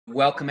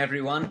Welcome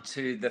everyone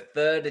to the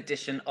third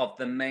edition of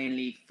the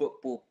Mainly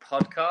Football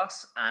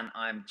Podcast, and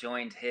I'm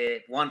joined here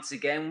once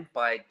again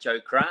by Joe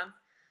Cran,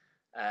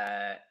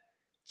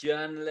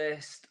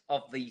 journalist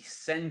of the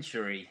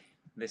century.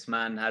 This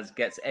man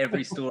gets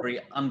every story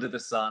under the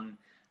sun.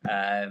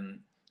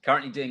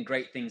 Currently doing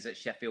great things at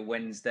Sheffield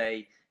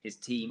Wednesday. His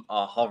team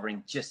are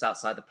hovering just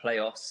outside the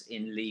playoffs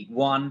in League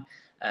One.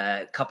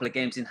 A couple of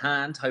games in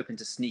hand, hoping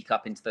to sneak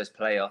up into those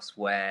playoffs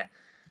where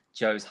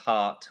Joe's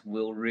heart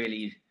will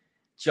really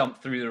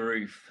jump through the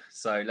roof.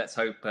 So let's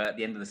hope at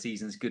the end of the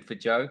season is good for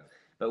Joe.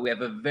 But we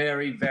have a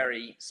very,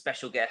 very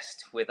special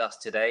guest with us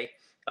today,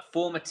 a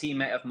former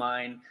teammate of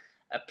mine,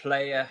 a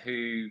player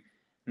who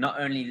not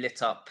only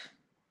lit up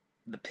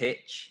the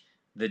pitch,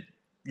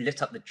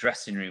 lit up the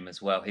dressing room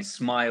as well. His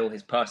smile,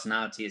 his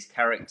personality, his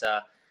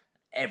character,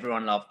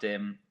 everyone loved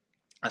him.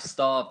 A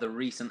star of the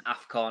recent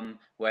AFCON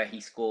where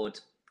he scored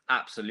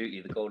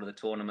absolutely the goal of the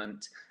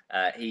tournament.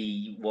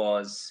 He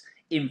was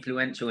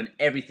influential in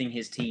everything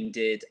his team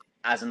did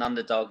as an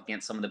underdog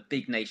against some of the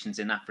big nations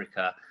in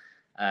Africa.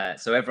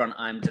 So everyone,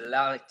 I'm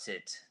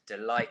delighted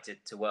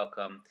to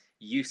welcome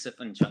Youssouf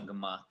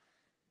M'Changama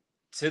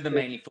to the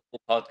Mainly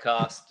Football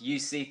Podcast.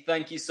 Youssouf,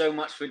 thank you so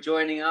much for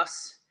joining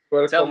us.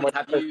 Welcome. Tell me,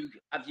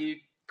 have you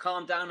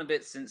calmed down a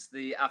bit since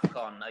the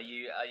AFCON?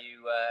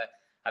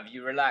 Have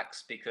you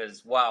relaxed?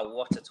 Because wow,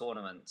 what a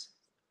tournament!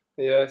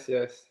 Yes.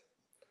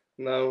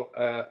 Now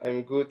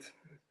I'm good,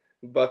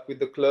 back with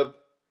the club,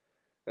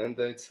 and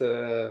it's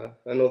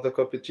another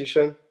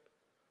competition.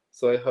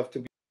 So I have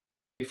to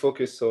be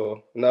focused.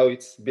 So now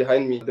it's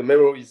behind me. The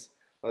memories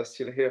are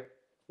still here,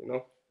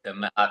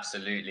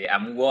 Absolutely.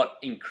 And what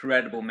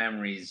incredible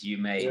memories you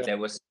made. Yeah. There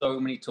were so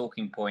many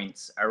talking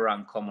points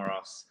around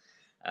Comoros,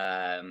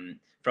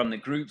 from the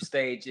group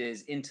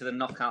stages into the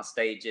knockout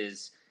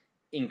stages.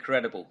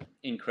 Incredible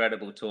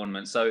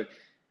tournament. So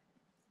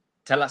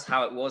tell us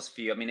how it was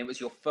for you. I mean, it was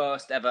your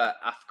first ever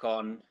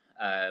AFCON.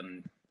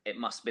 It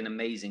must have been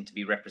amazing to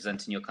be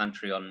representing your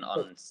country on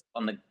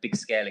the big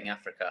scale in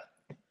Africa.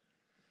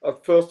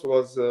 At first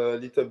was a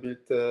little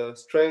bit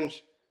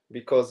strange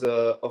because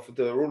of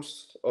the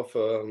rules of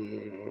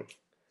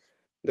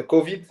the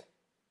COVID.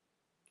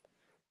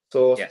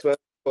 So Yes. it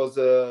was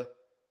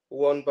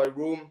one by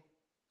room,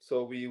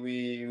 so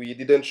we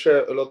didn't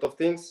share a lot of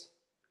things.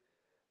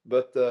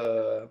 But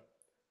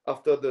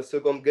after the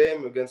second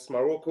game against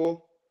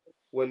Morocco,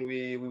 when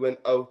we went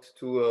out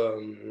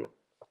to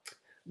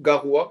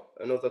Garoua,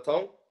 another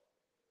town,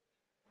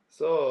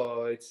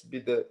 so it's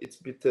been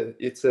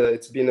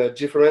a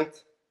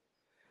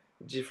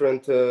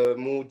different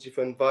mood,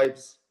 different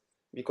vibes,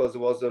 because it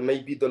was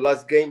maybe the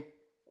last game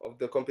of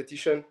the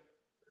competition.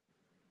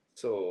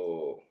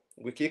 So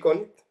we kick on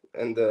it,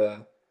 and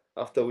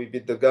after we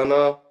beat the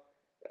Ghana,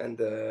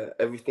 and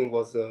everything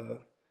was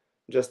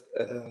just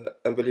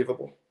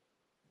unbelievable.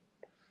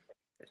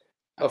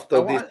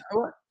 After this,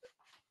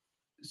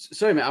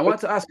 sorry, mate. I wanted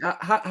to ask,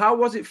 how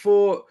was it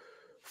for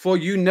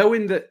you,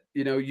 knowing that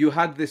you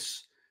had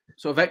this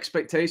sort of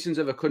expectations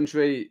of a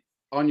country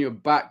on your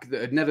back that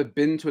had never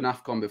been to an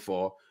AFCON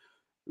before?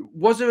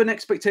 Was there an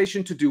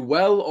expectation to do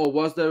well, or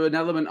was there an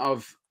element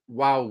of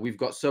wow, we've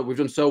done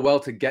so well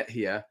to get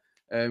here,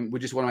 we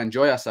just want to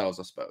enjoy ourselves,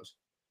 I suppose?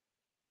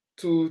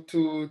 To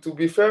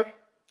be fair,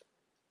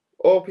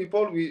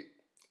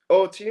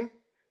 our team,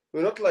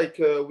 we're not like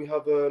we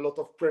have a lot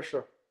of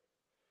pressure.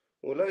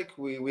 We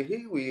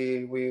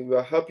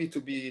are happy to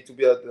be at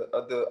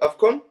the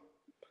AFCON,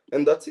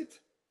 and that's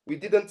it. We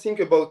didn't think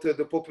about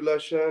the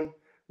population,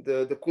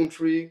 the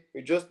country.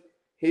 We just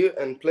here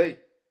and play.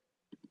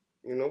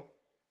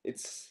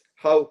 It's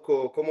how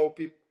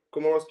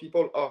Comoros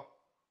people are.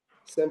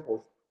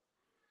 Simple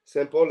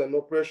and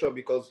no pressure,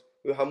 because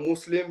we are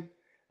Muslim,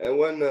 and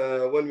when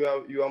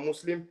you are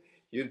Muslim,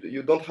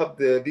 you don't have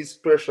this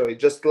pressure.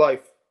 It's just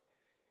life.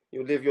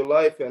 You live your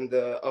life, and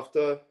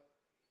after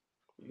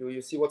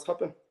you see what's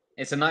happened.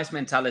 It's a nice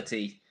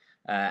mentality,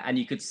 and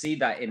you could see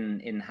that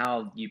in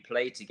how you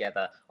play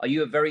together. Are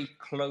you a very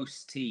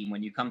close team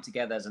when you come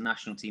together as a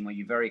national team? Are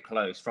you very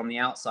close? From the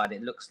outside,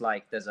 it looks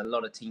like there's a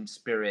lot of team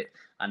spirit.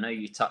 I know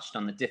you touched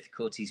on the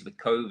difficulties with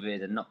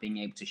COVID and not being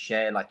able to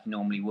share like you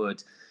normally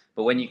would.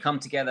 But when you come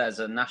together as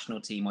a national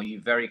team, are you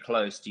very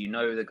close? Do you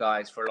know the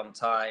guys for a long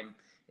time?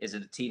 Is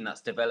it a team that's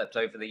developed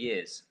over the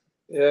years?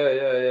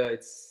 Yeah.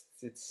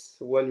 It's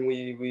when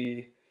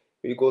we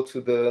go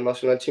to the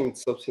national team,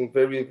 it's something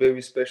very,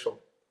 very special.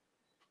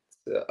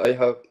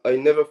 I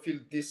never feel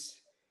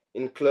this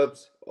in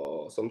clubs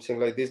or something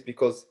like this,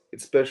 because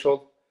it's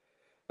special.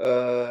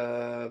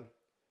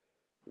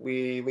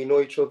 We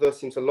know each other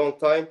since a long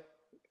time.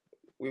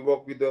 We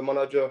work with the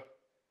manager,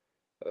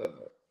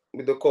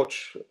 with the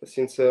coach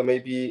since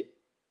maybe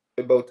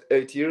about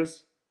 8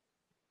 years.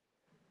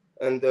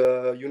 And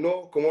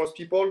Comoros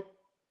people,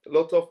 a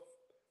lot of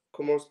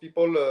Comoros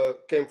people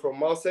came from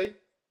Marseille,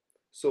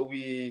 so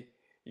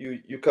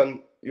you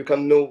can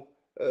know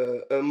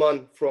a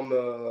man from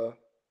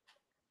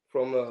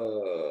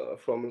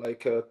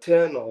like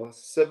 10 or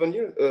 7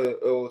 years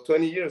or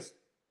 20 years,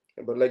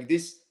 but like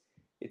this,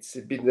 it's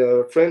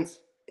been friends.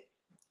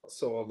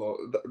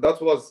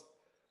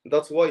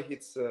 That's why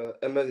it's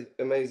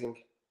amazing,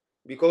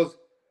 because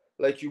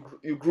like you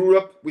grew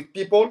up with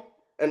people,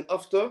 and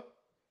after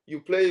you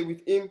play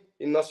with him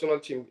in national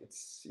team.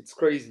 It's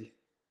crazy.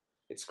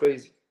 It's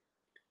crazy.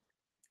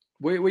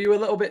 Were you a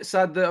little bit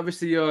sad that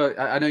obviously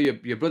I know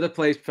your brother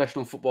plays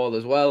professional football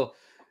as well.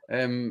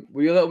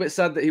 Were you a little bit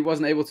sad that he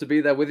wasn't able to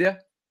be there with you?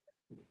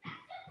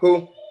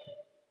 Who?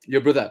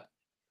 Your brother.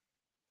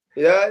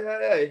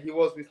 Yeah. He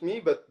was with me,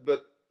 but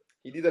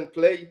he didn't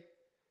play.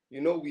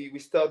 You know, we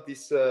start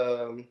this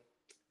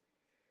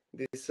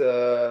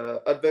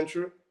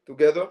adventure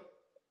together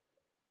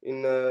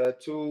in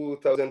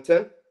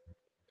 2010,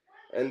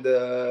 and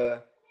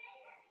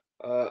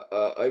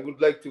I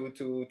would like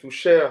to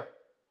share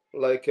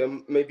like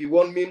maybe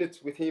 1 minute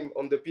with him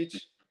on the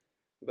pitch,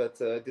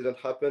 but it didn't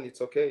happen.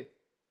 It's okay.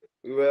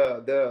 We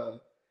were there,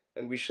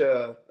 and we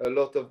share a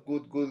lot of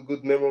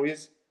good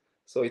memories,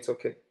 so it's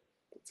okay.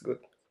 It's good.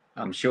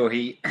 I'm sure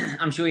he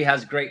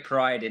has great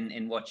pride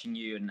in watching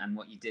you and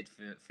what you did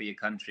for your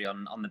country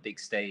on the big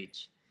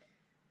stage.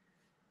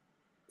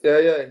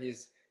 Yeah.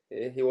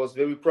 He was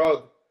very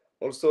proud.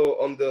 Also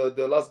on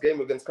the last game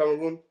against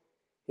Cameroon,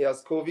 he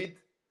has COVID,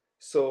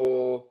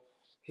 so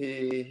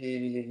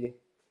he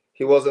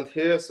wasn't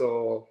here.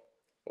 So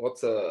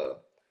what's a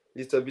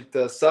little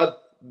bit sad,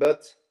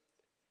 but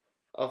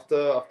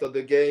after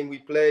the game we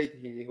played,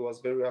 he was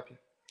very happy.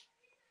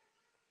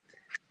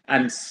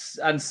 And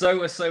so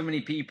were so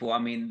many people. I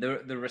mean,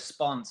 the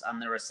response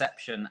and the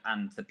reception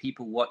and the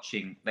people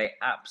watching, they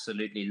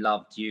absolutely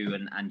loved you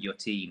and your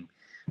team.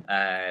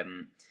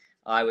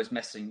 I was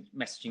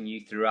messaging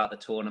you throughout the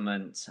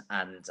tournament,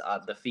 and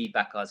the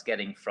feedback I was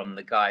getting from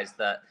the guys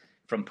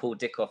from Paul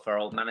Dickoff, our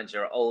old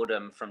manager at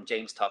Oldham, from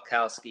James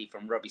Tarkowski,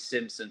 from Robbie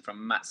Simpson,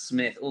 from Matt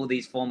Smith, all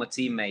these former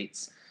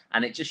teammates.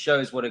 And it just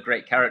shows what a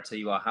great character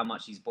you are, how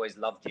much these boys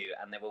loved you,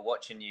 and they were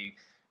watching you.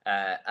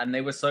 And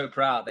they were so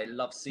proud. They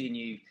loved seeing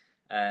you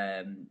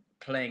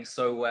playing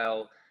so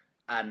well.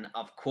 And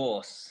of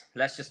course,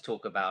 let's just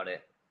talk about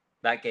it.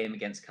 That game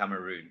against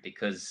Cameroon,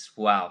 because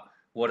wow,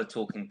 what a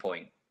talking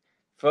point.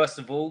 First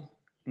of all,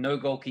 no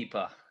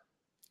goalkeeper.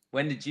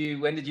 When did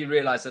you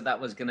realize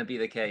that was going to be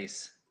the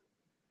case?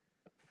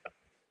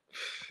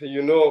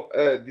 You know,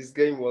 this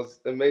game was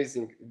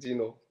amazing,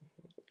 Gino.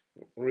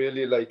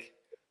 Really, like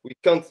we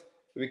can't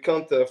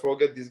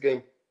forget this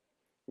game,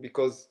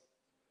 because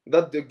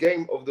that's the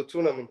game of the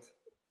tournament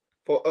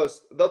for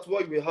us. That's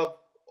why we have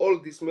all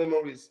these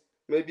memories.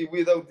 Maybe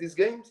without these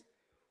games,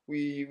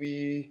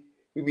 we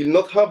will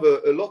not have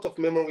a lot of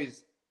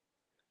memories.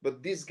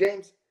 But these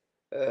games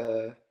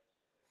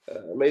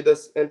made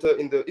us enter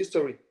in the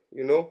history,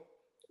 you know,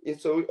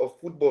 history of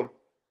football.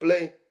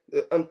 Play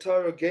the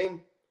entire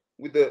game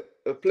with a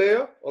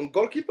player on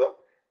goalkeeper.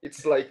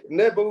 It's like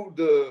never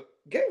the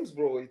games,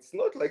 bro. It's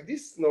not like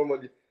this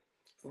normally.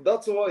 So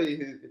that's why he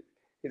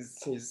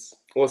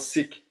was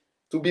sick.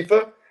 To be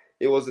fair,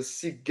 it was a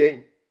sick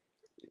game.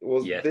 It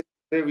was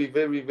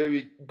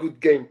very good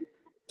game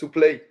to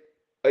play.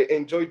 I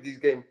enjoyed this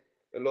game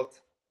a lot.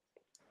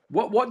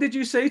 What did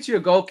you say to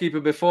your goalkeeper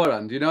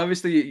beforehand? You know,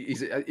 obviously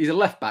he's a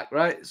left back,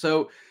 right?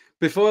 So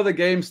before the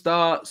game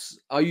starts,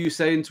 are you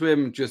saying to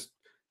him just,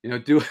 you know,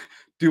 do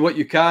what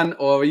you can,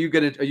 or are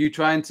you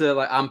trying to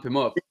like amp him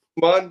up?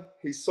 Man,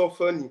 he's so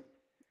funny,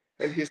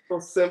 and he's so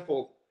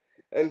simple,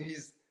 and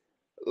he's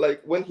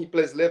like when he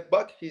plays left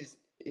back,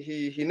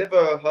 he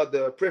never had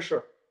the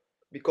pressure,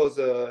 because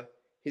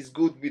he's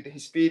good with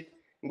his feet,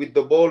 with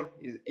the ball.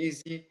 He's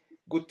easy,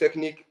 good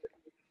technique.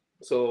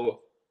 So,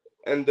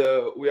 and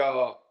we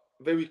are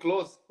very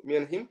close, me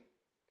and him,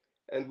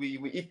 and we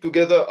eat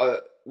together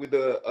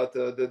at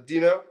the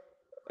dinner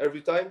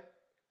every time.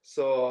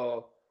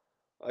 So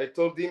I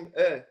told him,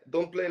 "Hey,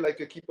 don't play like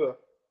a keeper.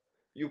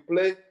 You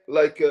play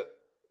like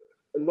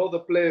another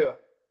player.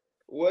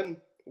 When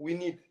we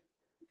need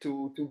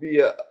to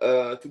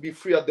be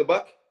free at the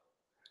back,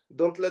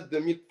 don't let the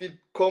midfield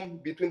come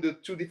between the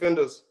two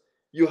defenders.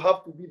 You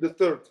have to be the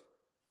third."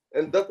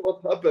 And that's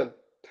what happened,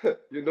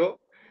 you know,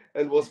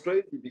 and it was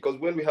crazy, because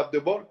when we have the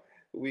ball,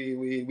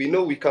 we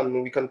know we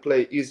can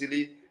play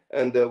easily,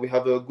 and we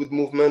have a good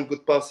movement,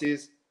 good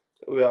passes.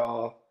 We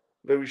are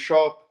very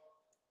sharp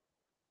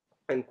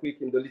and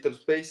quick in the little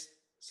space.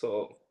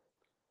 So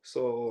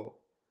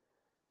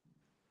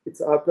it's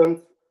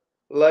happened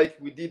like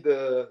we did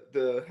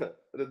the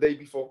day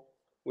before.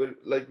 Well,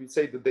 like we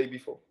said the day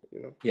before,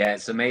 you know. Yeah,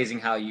 it's amazing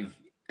how you've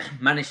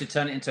managed to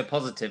turn it into a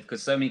positive,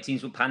 because so many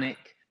teams will panic.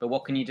 But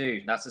what can you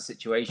do? That's the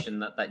situation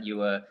that you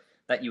were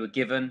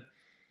given.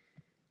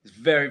 It's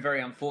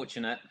very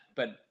unfortunate,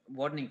 but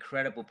what an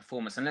incredible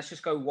performance. And let's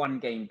just go one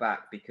game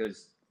back,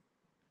 because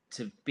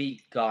to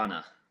beat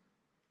Ghana,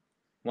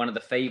 one of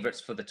the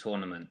favourites for the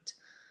tournament.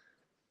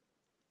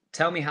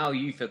 Tell me how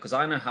you feel, because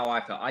I know how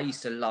I felt. I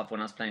used to love,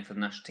 when I was playing for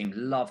the national team,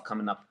 love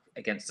coming up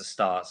against the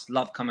stars,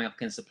 love coming up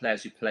against the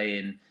players who play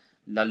in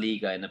La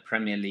Liga, in the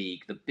Premier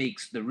League,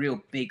 the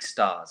real big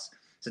stars.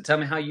 So tell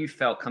me how you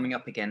felt coming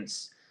up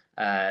against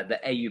the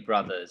AU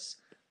brothers,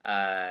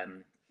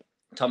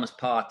 Thomas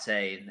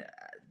Partey,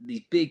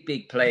 these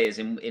big players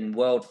in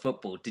world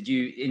football. Did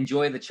you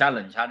enjoy the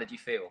challenge? How did you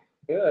feel?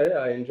 Yeah,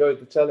 I enjoyed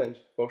the challenge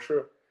for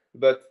sure.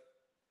 But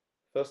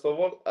first of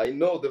all, I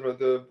know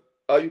the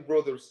Ayu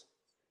brothers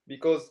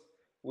because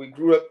we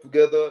grew up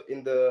together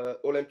in the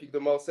Olympique de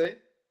Marseille.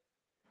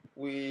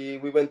 We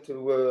went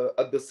to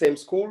at the same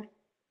school,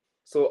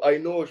 so I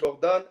know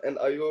Jordan and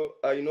I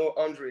know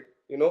Andre.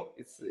 You know,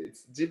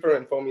 it's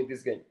different for me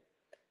this game.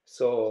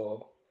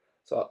 So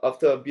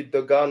after I beat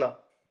the Ghana,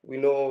 we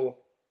know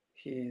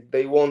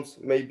they won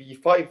maybe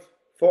 4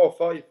 or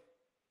 5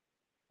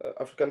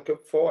 African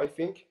Cup 4, I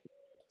think.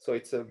 So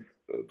it's a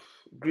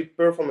great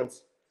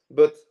performance.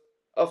 But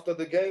after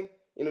the game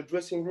in the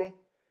dressing room,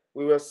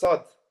 we were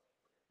sad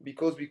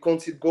because we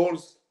conceded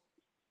goals.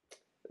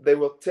 They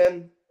were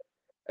 10,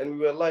 and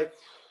we were like,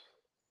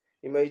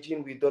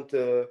 imagine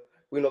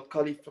we're not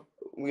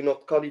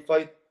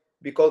qualified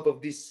because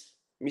of these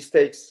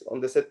mistakes on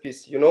the set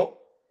piece. You know,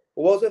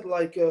 was it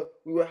like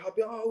we were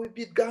happy? Oh, we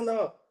beat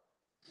Ghana.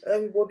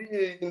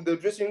 Everybody in the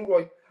dressing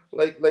room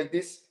like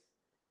this.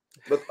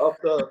 But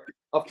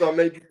after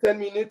maybe 10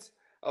 minutes,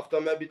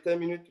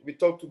 we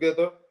talk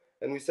together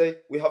and we say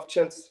we have a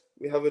chance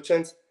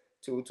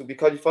to be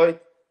qualified.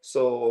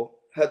 So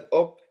head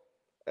up,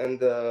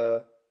 and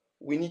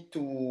we need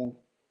to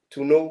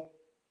know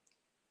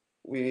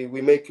we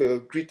make a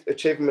great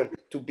achievement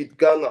to beat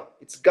Ghana.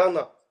 It's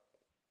Ghana,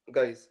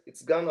 guys.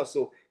 It's Ghana,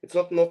 so it's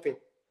not nothing.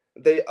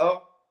 They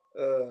are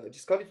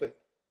disqualified.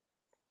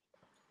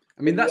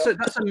 I mean, that's a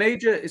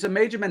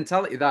major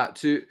mentality that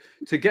to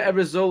get a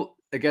result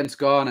against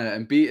Ghana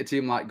and beat a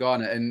team like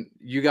Ghana, and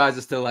you guys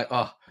are still like,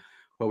 oh,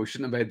 well, we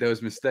shouldn't have made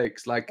those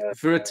mistakes. Like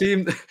for a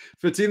team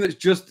that's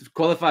just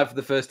qualified for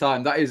the first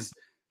time,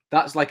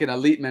 that's like an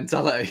elite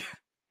mentality.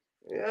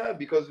 Yeah,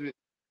 because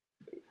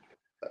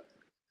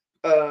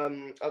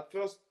at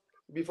first,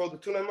 before the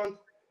tournament,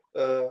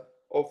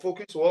 our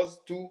focus was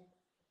to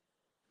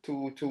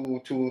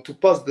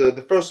pass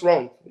the first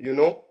round, you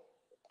know.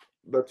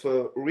 But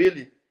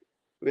really,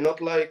 we're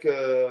not like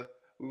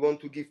we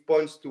want to give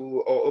points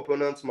to our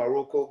opponents,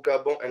 Morocco,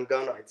 Gabon, and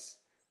Ghana. It's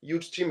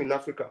huge team in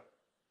Africa.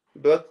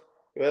 But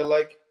we're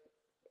like,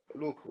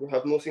 look, we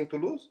have nothing to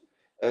lose,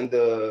 and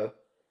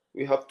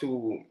we have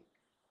to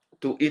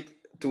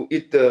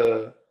eat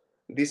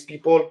these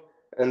people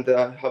and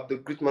have the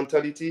great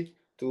mentality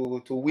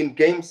to win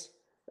games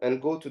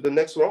and go to the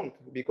next round,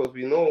 because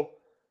we know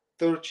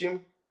third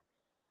team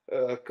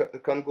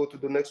can go to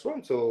the next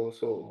round.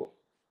 So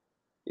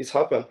it's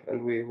happened,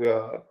 and we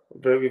are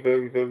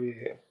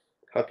very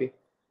happy.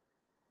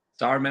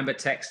 So I remember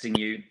texting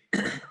you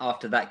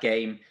after that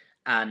game,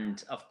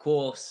 and of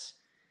course,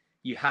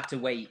 you had to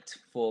wait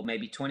for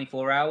maybe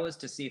 24 hours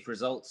to see if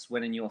results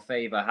went in your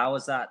favor. How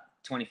was that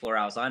 24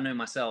 hours? I know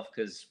myself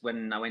because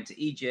when I went to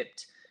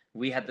Egypt,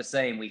 we had the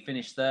same. We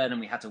finished third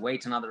and we had to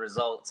wait on other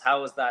results.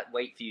 How was that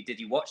wait for you? Did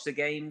you watch the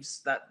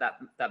games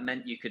that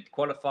meant you could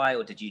qualify,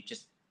 or did you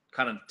just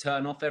kind of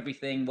turn off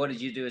everything? What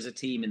did you do as a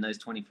team in those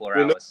 24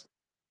 hours?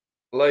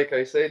 Like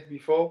I said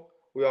before,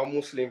 we are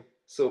Muslim,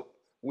 so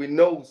we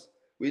knows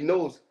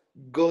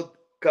God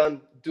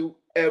can do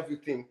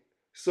everything.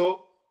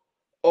 So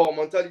our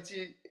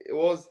mentality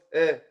was,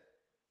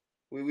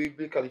 we will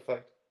be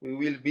qualified. We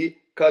will be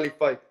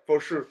qualified for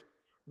sure.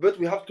 But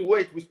we have to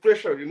wait with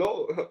pressure, you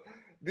know.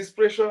 This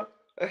pressure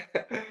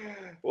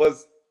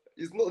wasn't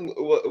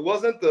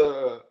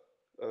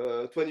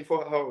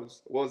 24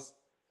 hours. Was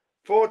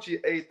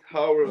 48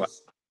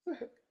 hours.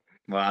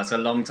 Well, that's a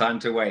long time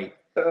to wait.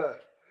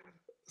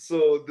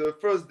 So the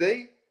first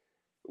day,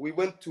 we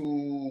went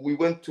to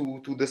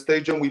the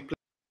stadium. We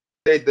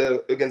played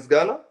against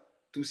Ghana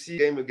to see a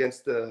game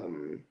against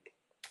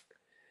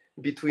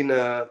between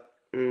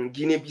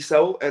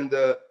Guinea-Bissau and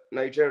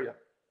Nigeria.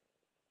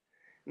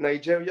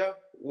 Nigeria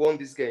won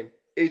this game.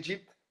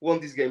 Egypt won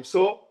this game.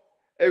 So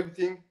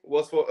everything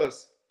was for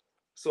us.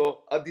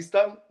 So at this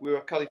time, we were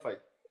qualified.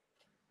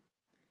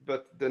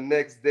 But the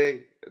next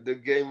day, the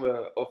game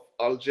of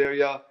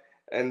Algeria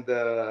and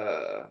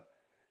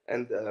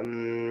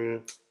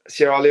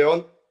Sierra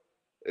Leone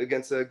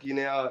against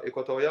Guinea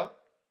Equatorial,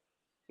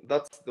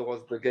 that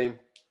was the game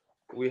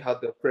we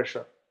had the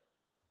pressure.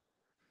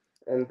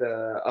 And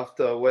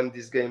after when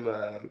this game,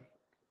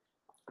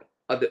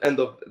 at the end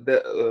of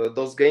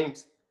those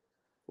games,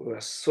 we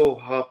were so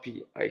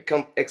happy. I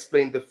can't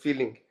explain the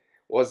feeling.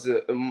 It was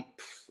a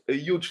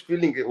huge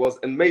feeling. It was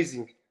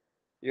amazing.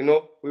 You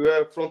know, we were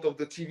in front of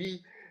the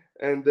TV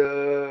and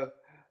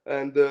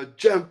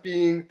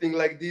jumping, thing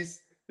like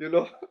this. You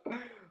know, it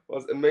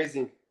was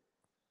amazing.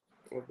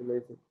 It was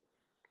amazing.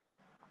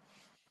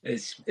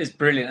 It's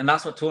brilliant, and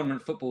that's what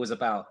tournament football is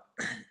about.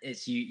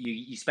 It's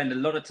you spend a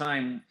lot of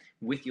time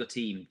with your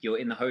team. You're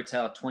in the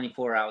hotel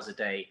 24 hours a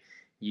day.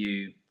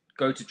 You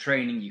go to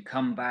training, you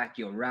come back,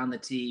 you're around the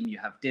team, you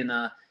have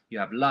dinner, you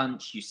have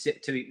lunch, you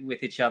sit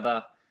with each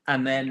other,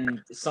 and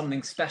then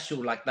something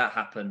special like that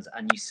happens,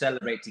 and you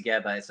celebrate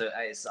together.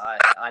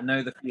 I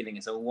know the feeling.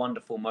 It's a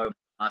wonderful moment.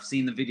 I've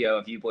seen the video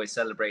of you boys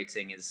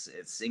celebrating.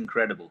 It's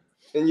incredible.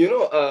 And you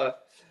know,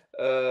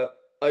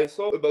 I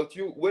saw about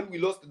you when we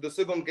lost the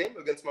second game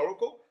against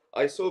Morocco.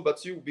 I saw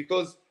about you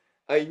because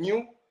I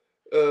knew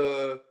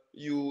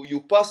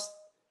you passed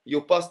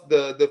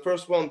the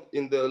first round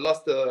in the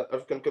last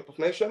African Cup of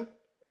Nations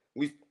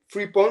with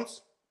 3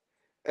 points,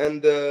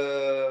 and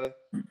I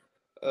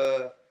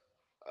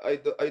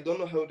don't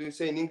know how do you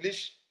say in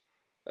English,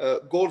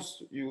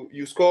 goals.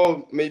 You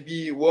score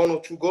maybe 1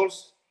 or 2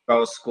 goals.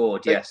 Goals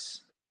scored,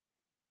 yes.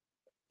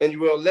 And you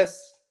were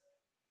less.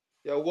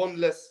 Yeah, 1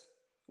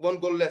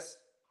 goal less.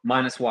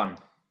 -1.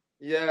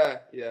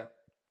 Yeah.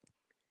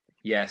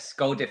 Yes,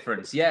 goal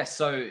difference. Yes,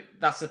 so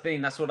that's the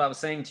thing. That's what I was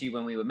saying to you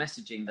when we were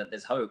messaging, that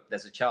there's hope,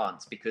 there's a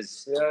chance,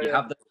 because you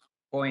have the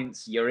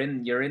points. You're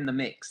in the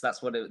mix.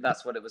 That's what it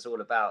was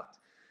all about.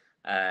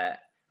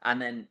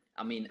 And then,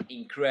 I mean,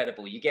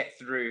 incredible. You get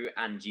through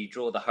and you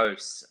draw the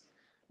hosts.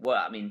 Well,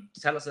 I mean,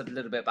 tell us a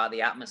little bit about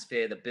the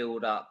atmosphere, the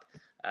build up.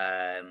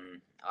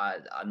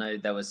 I know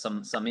there was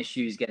some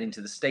issues getting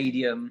to the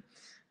stadium.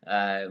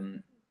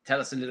 Tell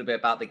us a little bit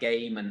about the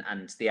game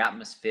and the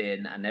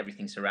atmosphere and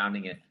everything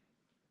surrounding it.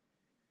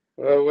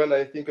 When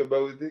I think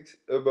about this,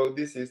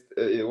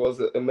 it was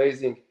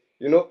amazing.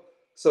 You know,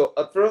 so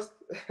at first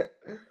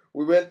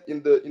we went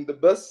in the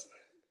bus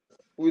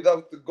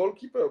without the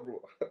goalkeeper,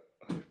 bro.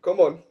 Come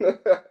on.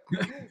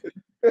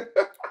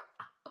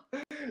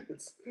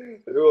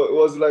 It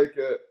was like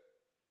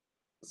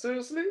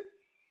seriously.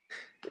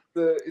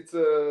 It's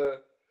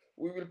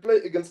we will play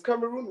against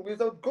Cameroon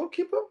without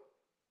goalkeeper.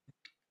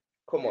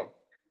 Come on.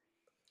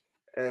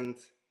 And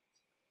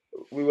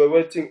we were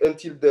waiting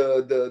until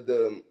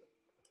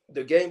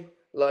the game,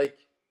 like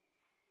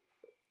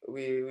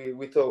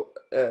we thought,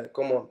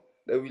 come on,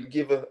 they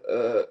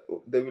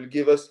will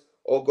give us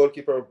our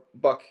goalkeeper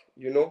back,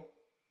 you know.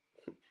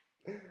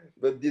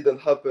 But didn't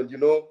happen, you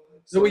know.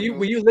 So were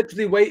you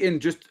literally waiting,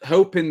 just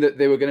hoping that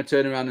they were going to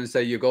turn around and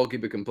say your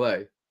goalkeeper can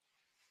play?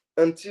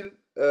 Until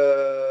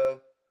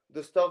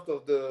the start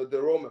of the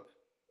warm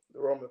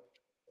up,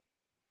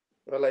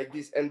 like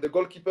this, and the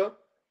goalkeeper,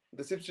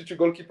 the substitute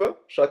goalkeeper,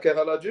 Shaker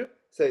Aladju,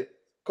 say,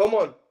 "Come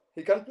on,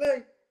 he can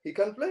play.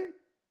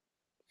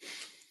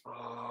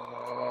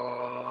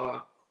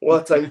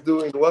 What I'm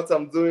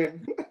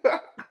doing.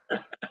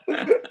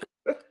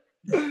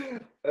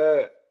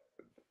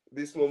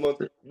 This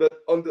moment, but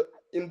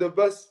in the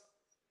bus,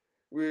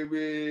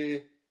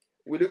 we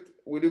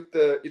looked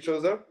each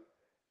other,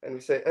 and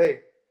we say,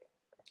 "Hey,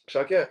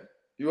 Shaka,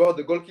 you are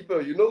the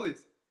goalkeeper. You know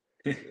this."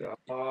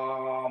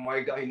 Oh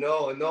my guy,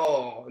 no,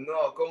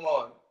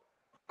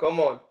 come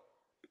on.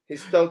 He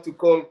started to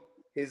call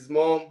his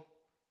mom,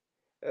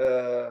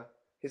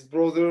 his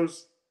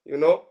brothers, you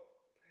know,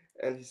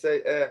 and he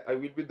said, "I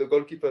will be the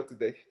goalkeeper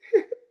today."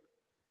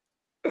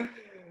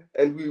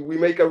 And we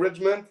make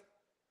arrangement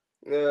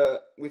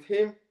with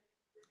him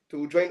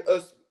to join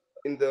us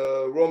in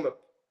the warm up,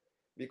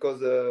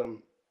 because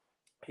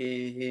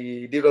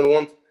he didn't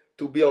want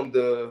to be on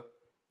the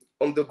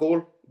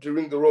goal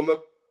during the warm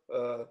up,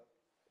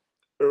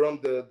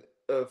 around the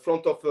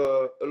front of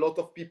a lot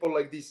of people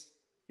like this,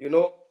 you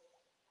know.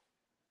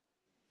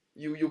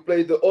 You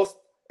play the host,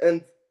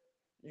 and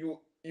you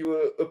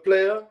a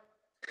player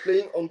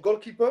playing on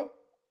goalkeeper,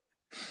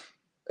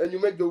 and you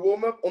make the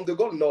warm up on the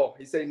goal. No,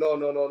 he say no.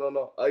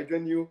 I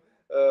join you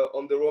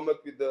on the warm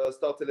up with the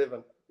start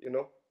 11, you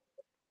know.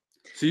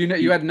 So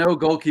you had no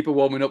goalkeeper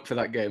warming up for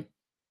that game?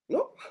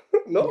 No.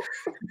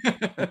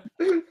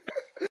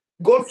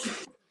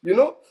 Goalkeeper, you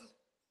know,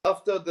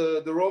 after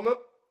the warm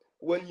up,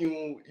 when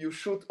you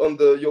shoot on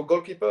your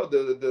goalkeeper,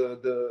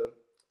 the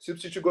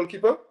substitute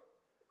goalkeeper,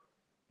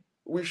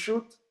 we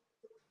shoot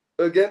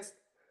against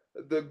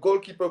the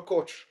goalkeeper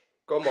coach.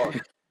 Come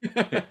on.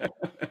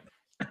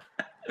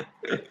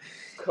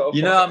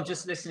 You know, I'm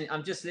just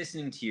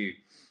listening to you,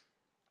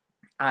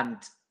 and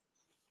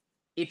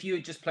if you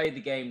had just played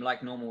the game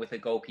like normal with a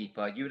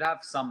goalkeeper, you would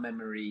have some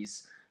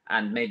memories,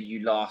 and maybe you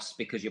lost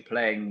because you're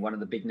playing one of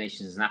the big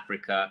nations in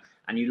Africa,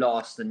 and you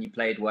lost and you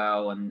played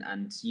well,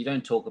 and you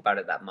don't talk about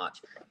it that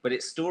much. But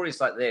it's stories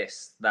like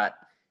this that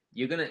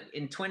you're going to,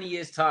 in 20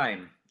 years'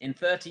 time, in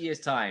 30 years'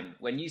 time,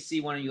 when you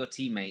see one of your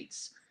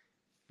teammates,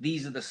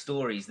 these are the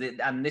stories,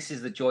 and this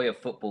is the joy of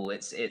football.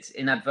 It's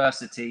in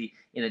adversity,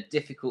 in a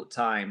difficult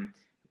time.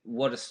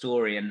 What a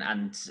story,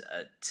 and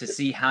to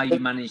see how you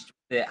managed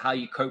it, how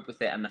you cope with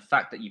it, and the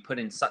fact that you put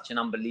in such an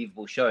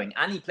unbelievable showing,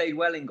 and he played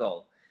well in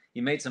goal. He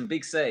made some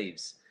big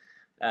saves.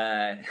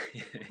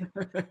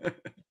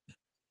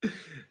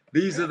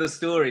 These are the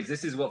stories.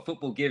 This is what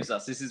football gives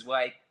us. This is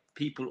why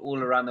people all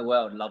around the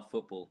world love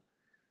football.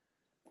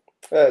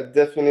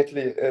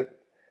 Definitely.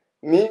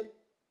 Me,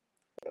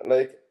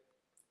 like,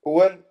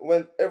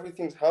 when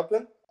everything's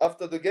happened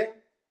after the game,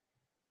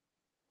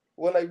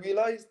 when I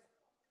realized,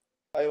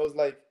 I was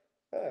like,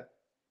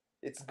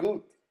 it's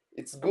good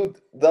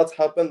that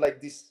happened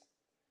like this,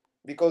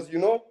 because, you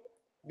know,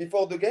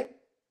 before the game,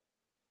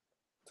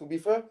 to be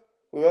fair,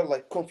 we were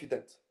like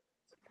confident.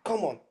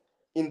 Come on,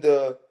 in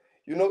the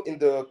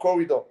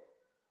corridor,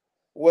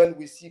 when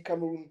we see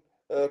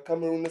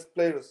Cameroonese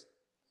players,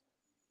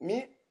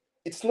 me,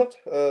 it's not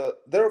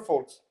their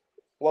fault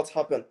what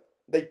happened.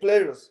 they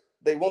players,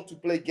 they want to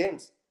play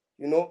games.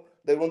 You know,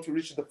 they want to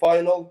reach the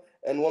final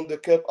and win the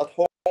cup at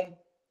home.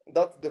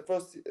 That's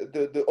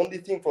the only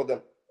thing for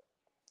them.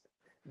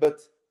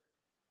 But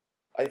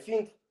I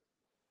think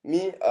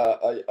me,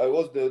 I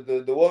was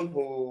the one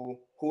who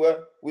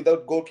were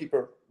without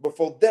goalkeeper. But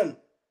for them,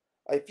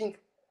 I think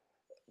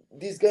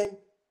this game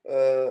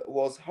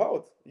was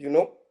hard, you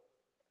know,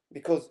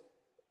 because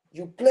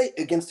you play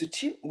against a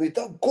team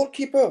without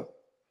goalkeeper.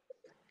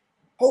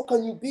 How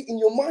can you be in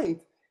your mind?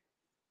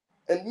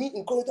 And me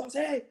in corridors,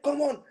 hey,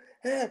 come on,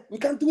 we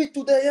can do it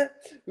today,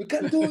 we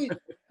can do it,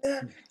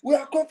 we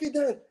are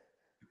confident.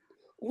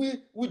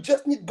 We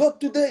just need God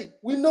today.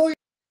 We know it.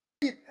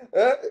 We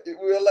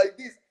are like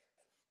this.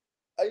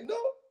 I know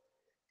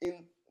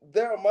in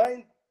their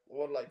mind,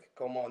 we're like,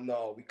 come on,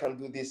 no, we can't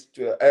do this.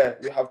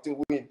 We have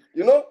to win.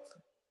 You know.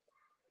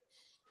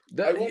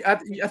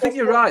 I think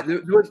you're right.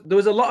 There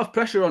was a lot of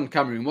pressure on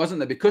Cameroon, wasn't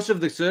there? Because of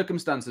the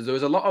circumstances, there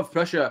was a lot of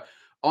pressure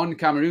on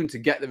Cameroon to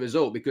get the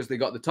result because they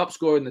got the top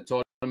scorer in the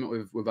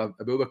tournament with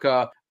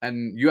Abubakar,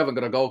 and you haven't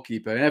got a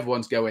goalkeeper, and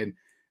everyone's going,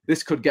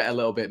 this could get a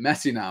little bit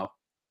messy now.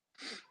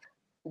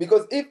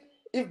 Because if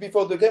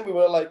before the game we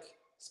were like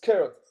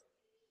scared,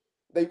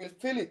 they will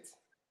feel it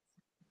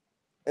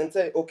and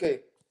say, okay,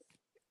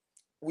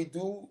 we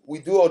do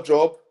our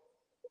job,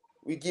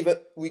 we give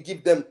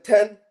them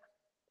 10,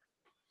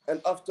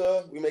 and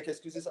after we make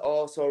excuses,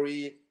 oh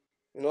sorry,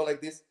 you know,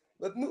 like this.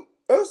 But no,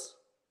 us,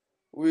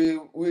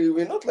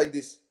 we're not like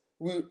this.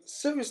 We're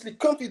seriously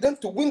confident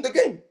to win the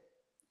game.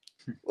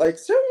 Like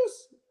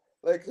serious.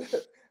 Like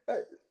it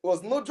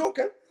was no joke,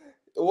 eh?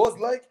 It was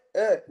like,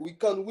 we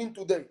can win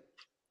today.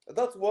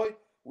 That's why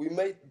we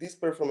made this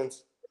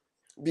performance.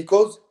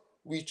 Because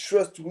we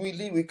trust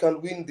really we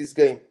can win this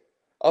game.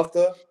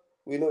 After,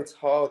 we know it's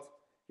hard.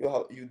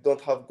 You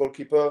don't have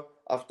goalkeeper.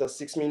 After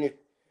 6 minutes,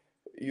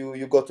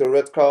 you got a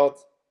red card.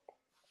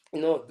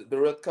 You know, the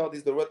red card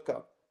is the red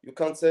card. You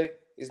can't say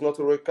it's not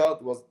a red card.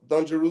 It was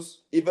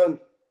dangerous. Even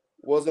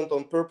wasn't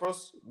on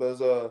purpose.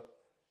 But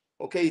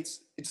okay,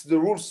 it's the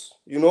rules,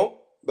 you know.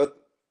 But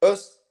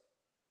us,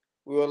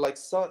 we were like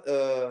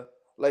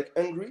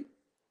angry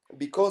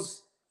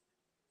because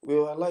we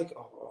were like,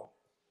 oh,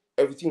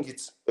 everything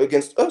is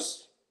against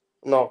us.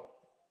 No,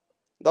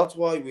 that's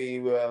why we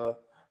were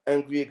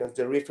angry against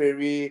the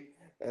referee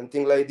and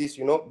things like this,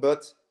 you know.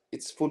 But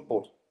it's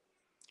football.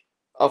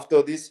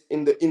 After this,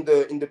 in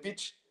the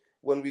pitch,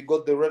 when we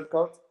got the red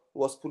card,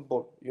 was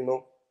football, you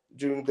know.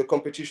 During the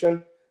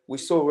competition, we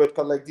saw a red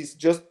card like this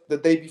just the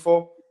day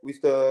before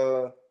with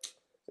the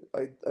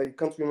I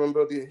can't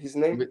remember his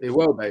name.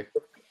 Iwobi.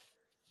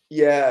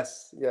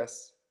 Yes.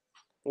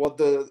 What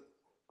the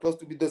close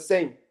to be the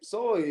same.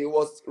 So it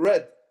was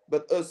red,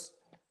 but us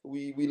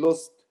we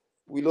lost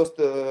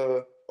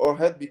our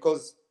head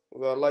because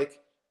we were like,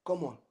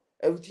 come on,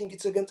 everything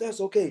is against us.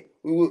 Okay,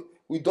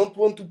 we don't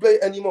want to play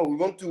anymore. We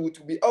want to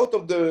be out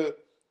of the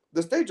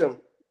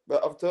stadium.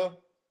 But after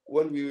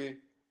when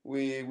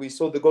we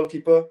saw the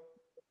goalkeeper,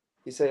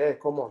 he said, hey,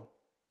 come on,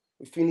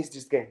 we finished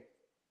this game.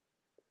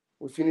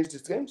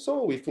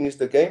 So we finished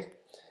the game,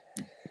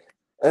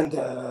 and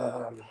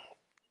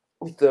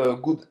with a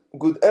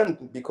good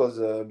end because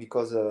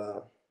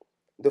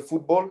the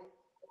football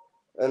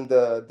and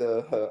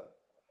the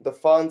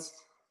fans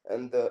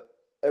and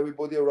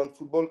everybody around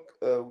football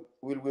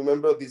will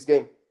remember this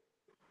game.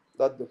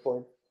 That's the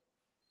point.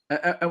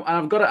 And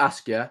I've got to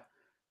ask you,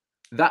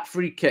 that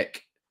free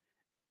kick,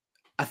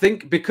 I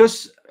think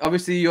because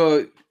obviously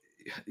you're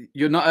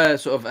not a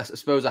sort of, I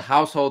suppose, a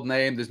household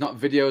name. There's not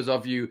videos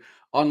of you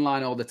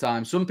online all the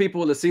time. Some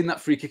people will have seen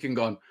that free kick and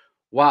gone,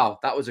 wow,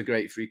 that was a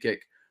great free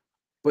kick.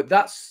 But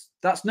that's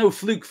no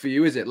fluke for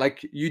you, is it?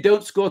 Like, you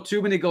don't score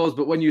too many goals,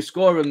 but when you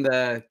score them,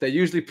 they're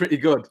usually pretty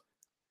good.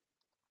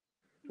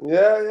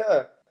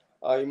 Yeah.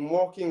 I'm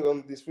working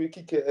on this free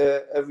kick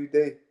every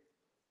day.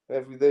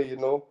 You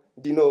know.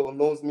 Dino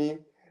knows me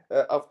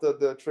after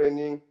the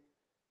training.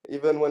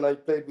 Even when I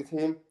played with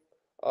him,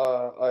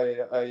 I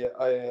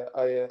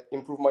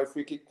improve my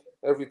free kick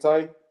every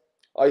time.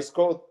 I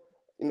scored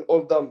in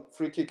Oldham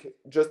free kick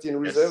just in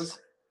reserves.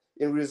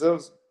 Yes. In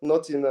reserves,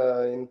 not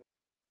in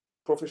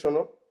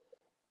professional.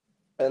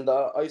 And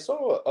I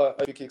saw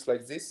free kicks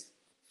like this.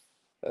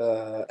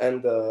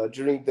 And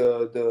during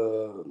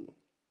the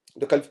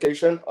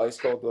qualification, I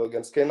scored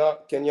against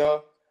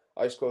Kenya.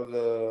 I scored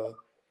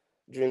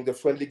during the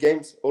friendly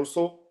games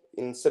also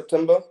in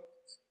September.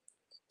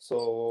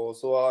 So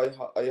I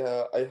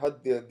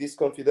had this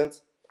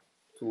confidence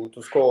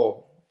to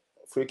score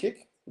free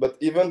kick. But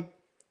even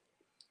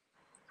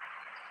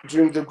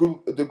during the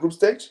group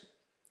stage,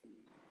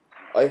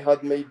 I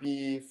had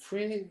maybe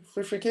three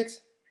free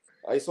kicks.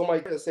 I saw my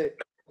guy say,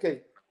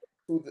 okay,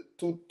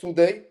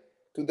 today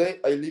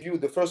I leave you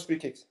the first free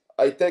kicks.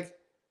 I take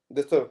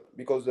the third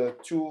because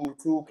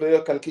two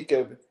players can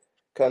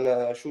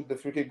shoot the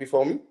free kick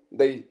before me.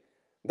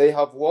 They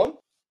have one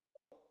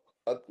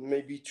at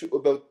maybe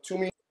about 2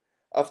 minutes.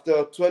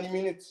 After 20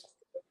 minutes,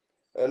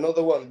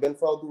 another one, Ben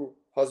Fardou,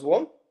 has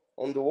one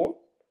on the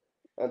wall.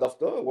 And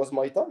after was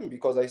my time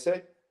because I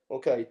said,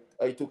 okay,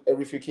 I took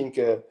every free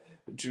kick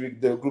during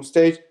the group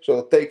stage.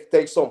 So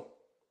take some,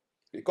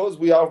 because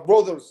we are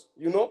brothers,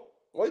 you know.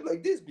 Why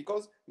like this?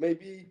 Because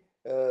maybe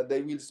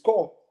they will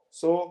score,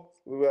 so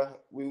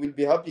we will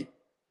be happy.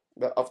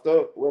 But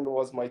after, when it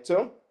was my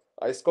turn,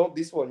 I scored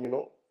this one, you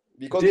know,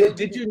 because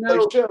Did you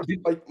know? I share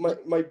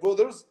my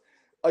brothers,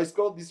 I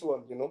scored this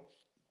one, you know.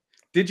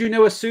 Did you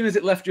know as soon as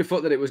it left your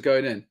foot that it was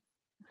going in?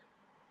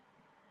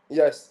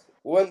 Yes,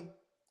 when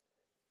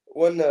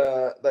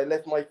I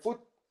left my foot,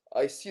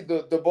 I see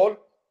the ball.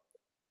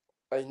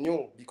 I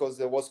knew, because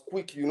it was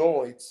quick, you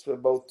know. It's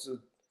about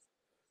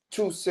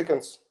 2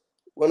 seconds.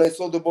 When I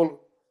saw the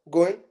ball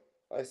going,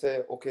 I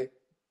said, okay.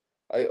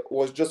 I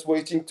was just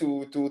waiting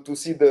to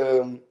see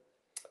the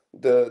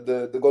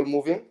goal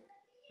moving,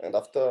 and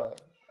after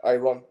I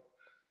run.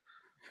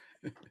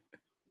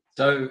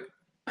 So,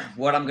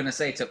 what I'm going to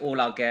say to all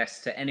our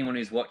guests, to anyone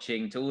who's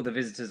watching, to all the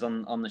visitors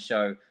on the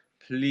show,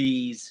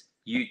 please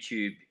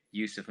YouTube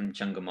Youssouf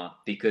M'Changama,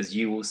 because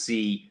you will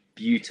see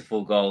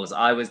beautiful goals.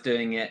 I was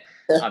doing it.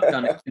 I've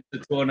done it in the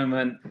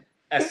tournament.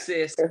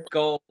 Assists,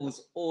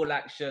 goals, all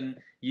action.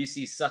 You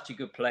see such a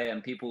good player,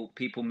 and people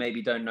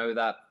maybe don't know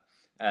that.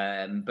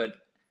 But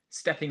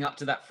stepping up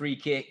to that free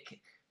kick,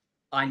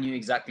 I knew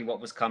exactly what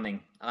was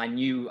coming. I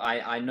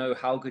know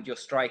how good your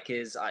strike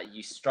is.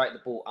 You strike the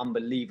ball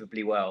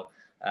unbelievably well.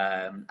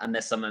 And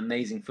there's some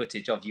amazing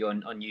footage of you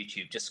on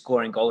YouTube, just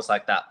scoring goals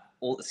like that.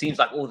 It seems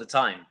like all the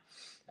time.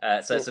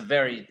 So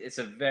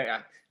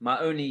I'm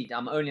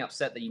only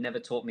upset that you never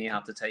taught me how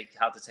to take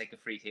a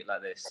free kick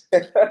like this.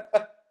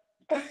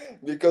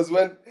 Because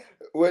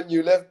when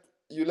you left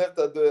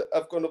at the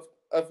AFCON of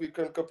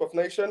African Cup of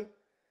Nations,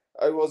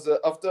 I was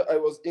after I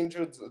was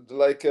injured,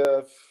 like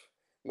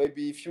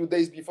maybe a few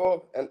days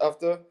before, and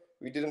after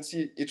we didn't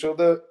see each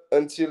other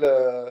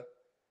until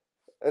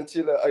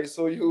I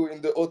saw you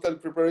in the hotel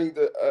preparing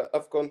the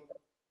AFCON.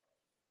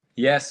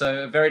 Yeah,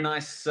 so a very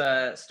nice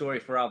story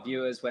for our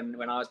viewers.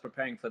 When I was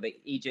preparing for the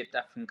Egypt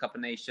African Cup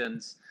of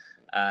Nations,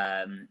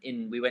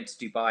 we went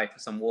to Dubai for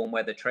some warm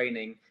weather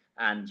training,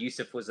 and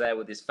Youssouf was there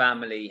with his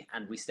family,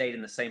 and we stayed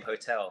in the same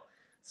hotel.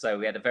 So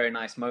we had a very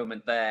nice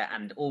moment there,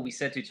 and all we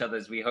said to each other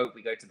is, we hope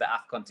we go to the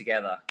AFCON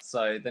together.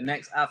 So the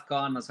next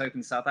AFCON, I was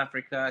hoping South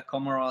Africa,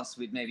 Comoros,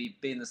 we'd maybe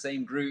be in the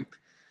same group.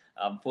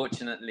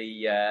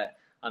 Unfortunately,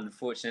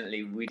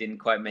 we didn't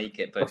quite make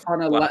it. But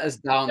Bafana let us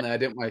down there,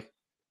 didn't we?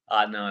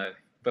 I know.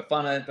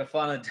 Bafana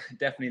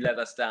definitely let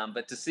us down,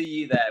 but to see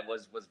you there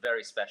was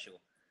very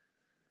special.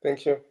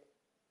 Thank you.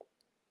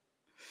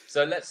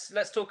 So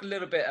let's talk a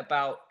little bit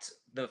about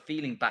the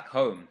feeling back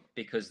home,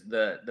 because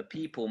the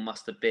people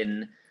must have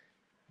been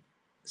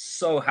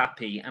so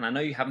happy. And I know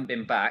you haven't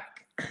been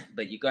back,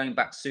 but you're going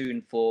back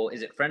soon for,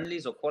 is it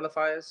friendlies or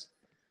qualifiers?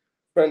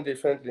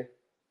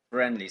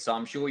 Friendly. So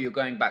I'm sure you're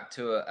going back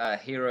to a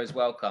hero's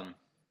welcome.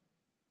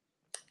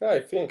 Yeah,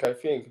 I think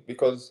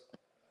because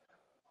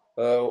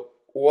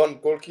one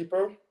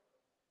goalkeeper,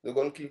 the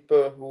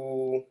goalkeeper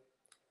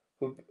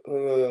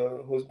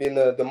who's been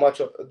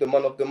the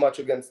man of the match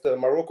against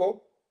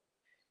Morocco,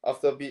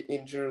 after being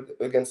injured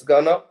against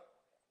Ghana,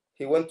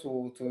 he went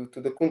to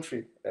the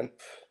country, and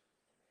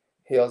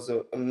he has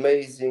an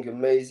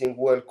amazing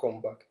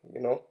welcome back,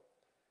 you know.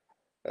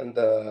 And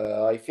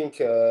I think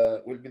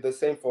will be the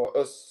same for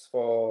us,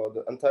 for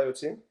the entire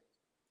team.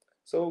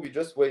 So we're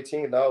just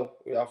waiting now.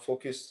 We are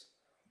focused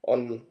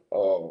on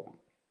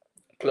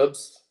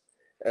clubs,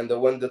 and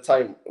when the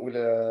time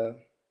will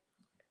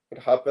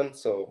happen,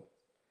 so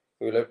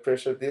we'll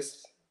appreciate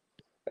this,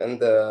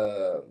 and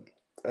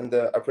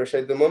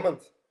appreciate the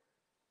moment.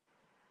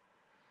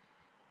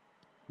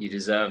 You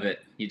deserve it.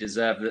 You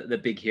deserve the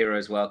big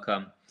hero's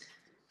welcome.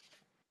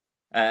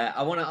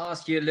 I want to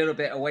ask you a little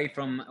bit away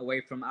from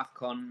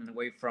AFCON and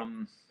away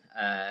from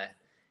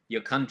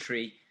your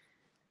country.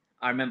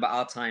 I remember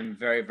our time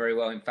very, very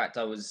well. In fact,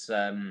 I was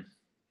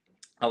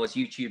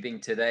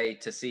YouTubing today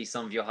to see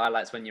some of your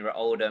highlights when you were at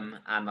Oldham,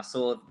 and I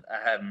saw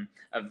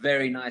a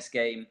very nice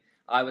game.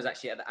 I was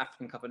actually at the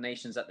African Cup of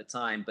Nations at the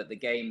time, but the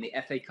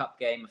FA Cup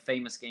game, a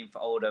famous game for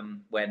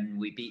Oldham when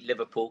we beat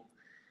Liverpool.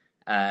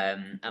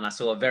 And I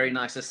saw a very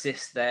nice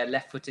assist there,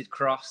 left-footed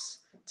cross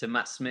to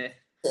Matt Smith.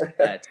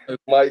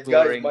 My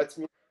guy, Matt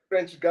Smith,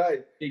 French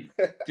guy.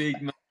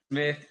 big Matt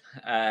Smith.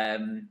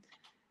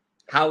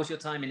 How was your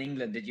time in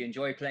England? Did you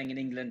enjoy playing in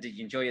England? Did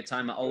you enjoy your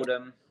time at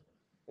Oldham?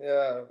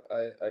 Yeah,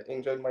 I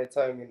enjoyed my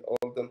time in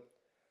Oldham.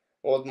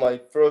 It was my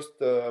first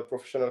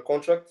professional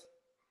contract,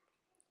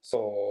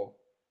 so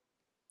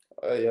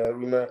I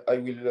will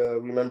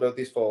remember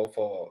this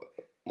for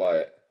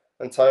my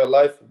entire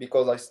life,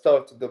 because I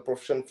started the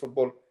professional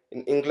football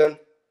in England.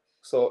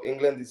 So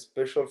England is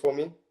special for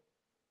me,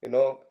 you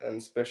know, and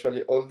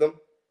especially Oldham.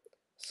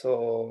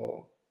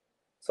 So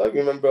I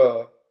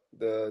remember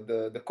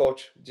the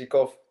coach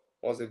Jikov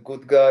was a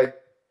good guy,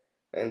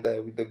 and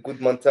with a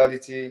good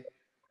mentality,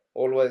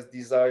 always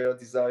desire,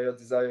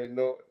 you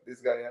know, this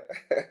guy. Yeah?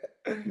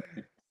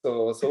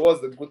 So it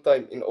was a good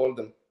time in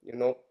Oldham, you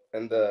know,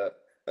 and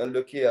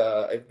unlucky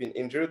I've been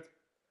injured.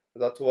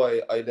 That's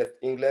why I left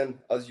England.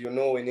 As you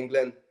know, in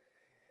England,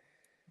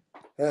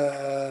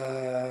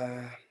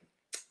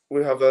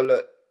 we have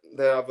a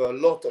there have a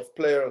lot of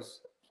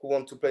players who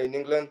want to play in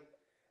England,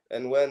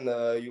 and when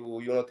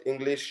you're not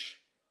English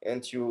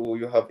and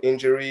you have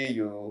injury,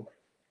 you're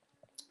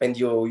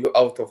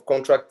out of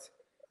contract,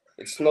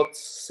 it's not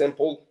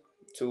simple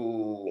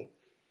to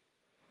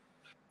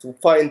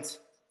find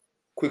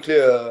quickly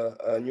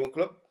a new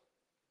club.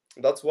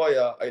 That's why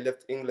I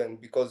left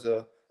England, because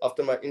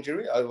after my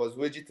injury I was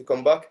ready to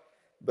come back,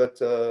 but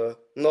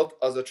not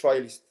as a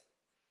trialist.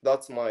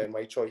 That's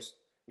my choice,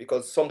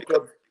 because some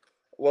club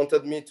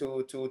wanted me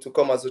to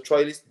come as a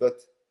trialist,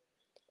 but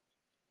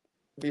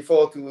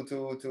before to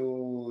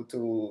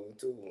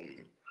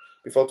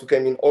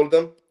came in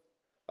Oldham,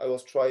 I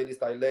was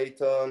trialist at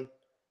Leighton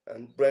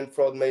and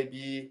Brentford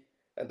maybe,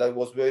 and I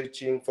was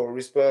waiting for a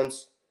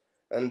response.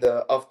 And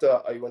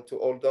after I went to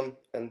Oldham,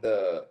 and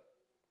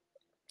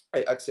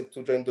I accept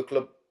to join the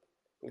club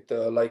with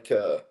like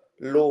a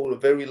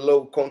very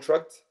low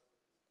contract,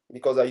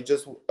 because I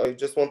just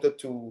wanted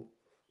to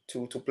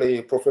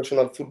play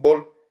professional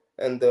football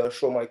and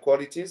show my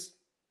qualities.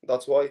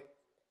 That's why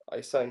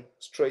I signed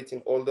straight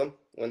in Oldham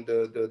when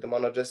the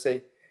manager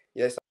say,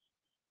 yes,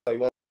 I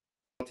want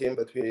him,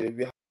 but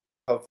we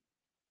have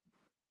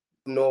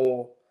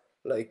no,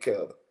 like,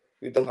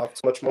 we don't have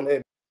so much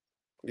money,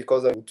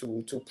 because I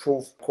to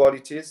prove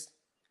qualities.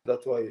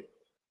 That's why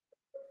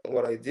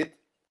what I did.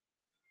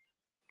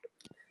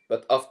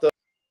 But after,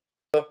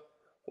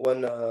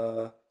 when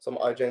some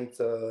agent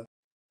a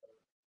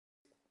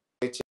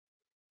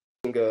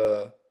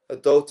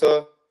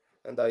daughter,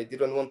 and I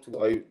didn't want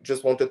to, I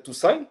just wanted to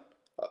sign.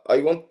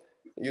 I want,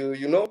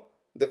 you know,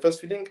 the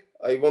first feeling,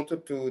 I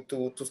wanted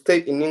to stay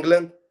in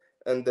England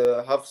and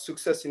have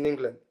success in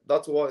England.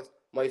 That was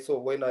my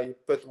thought. When I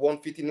put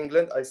 1 feet in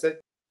England, I said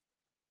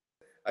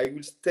I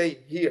will stay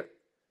here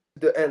to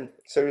the end.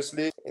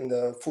 Seriously, in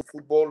the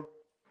football,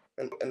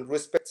 and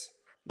respect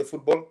the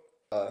football.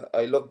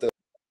 I love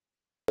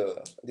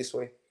this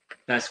way.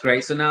 That's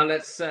great. So now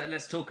let's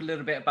talk a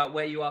little bit about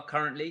where you are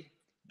currently.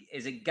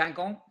 Is it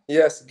Guingamp?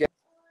 Yes,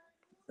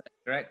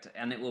 Correct.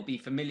 And it will be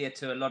familiar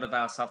to a lot of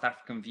our South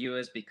African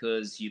viewers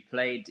because you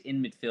played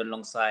in midfield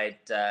alongside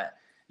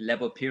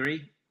Lebo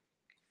Phiri,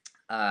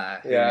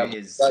 who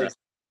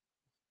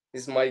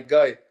is my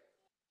guy.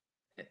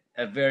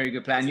 A very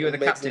good player. And you're the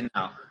captain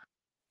now.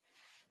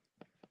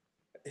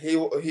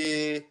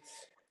 He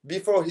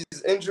before his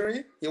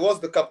injury, he was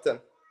the captain,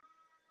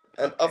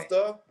 and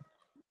after,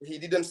 he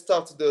didn't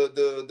start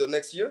the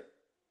next year.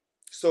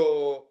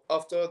 So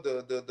after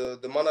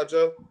the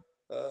manager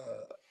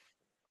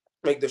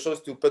make the choice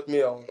to put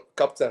me on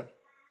captain.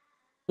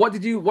 What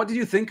did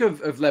you think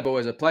of Lebo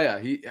as a player?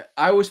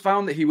 I always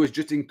found that he was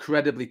just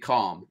incredibly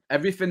calm.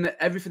 Everything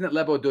that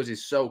Lebo does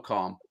is so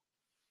calm.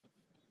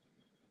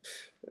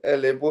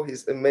 Lebo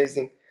is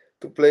amazing.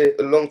 To play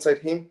alongside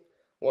him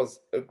was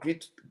a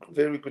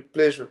very good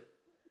pleasure,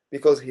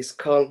 because he's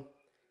calm,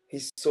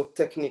 he's so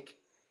technique,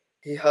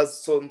 he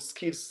has some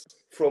skills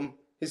from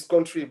his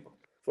country,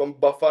 from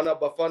Bafana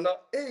Bafana.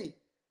 Hey,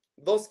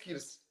 those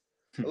skills,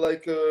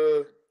 like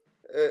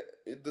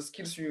the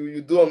skills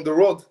you do on the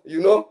road,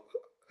 you know.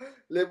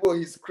 Lebo,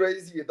 he's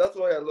crazy. That's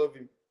why I love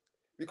him,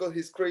 because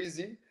he's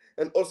crazy,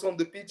 and also on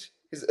the pitch,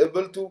 he's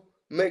able to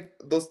make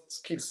those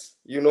skills,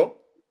 you know.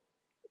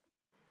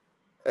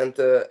 And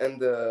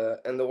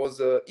it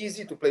was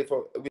easy to play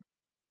with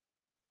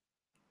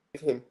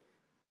him,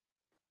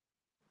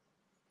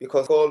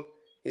 because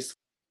he's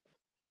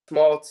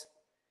smart,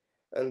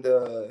 and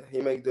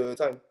he make the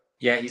time.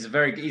 Yeah, he's a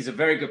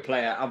very good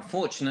player.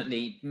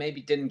 Unfortunately,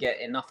 maybe didn't get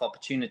enough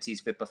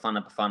opportunities with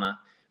Bafana Bafana,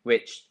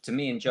 which to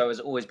me and Joe has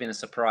always been a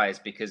surprise,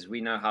 because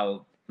we know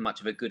how much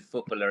of a good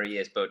footballer he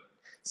is. But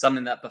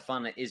something that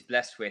Bafana is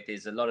blessed with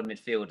is a lot of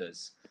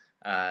midfielders.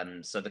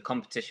 So the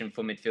competition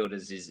for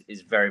midfielders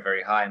is very,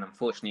 very high. And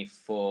unfortunately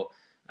for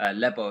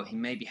Lebo, he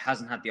maybe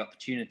hasn't had the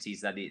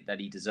opportunities that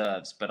he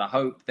deserves. But I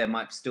hope there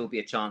might still be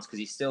a chance, because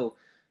he's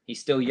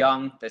still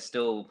young. There's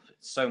still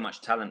so much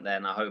talent there,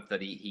 and I hope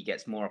that he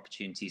gets more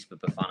opportunities for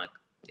Bafana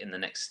in the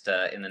next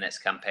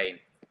campaign.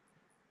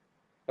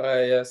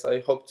 Yes,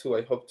 I hope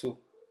to.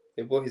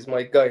 Lebo is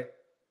my guy.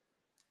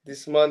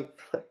 This man,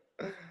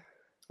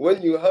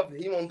 when you have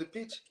him on the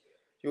pitch,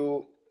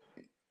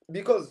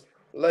 because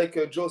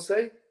like Joe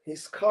say,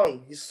 he's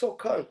calm. He's so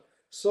calm.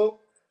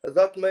 So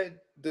that made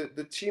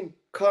the team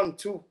calm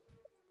too,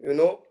 you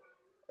know.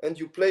 And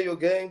you play your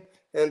game,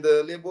 and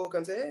Lebo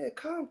can say, "Hey,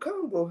 calm,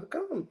 bro,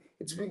 calm.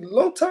 It's been a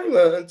long time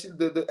until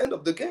the end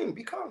of the game.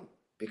 Be calm,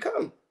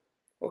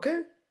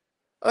 okay?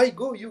 I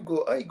go, you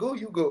go. I go,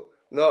 you go."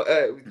 No,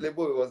 with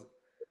Lebo, it was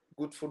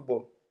good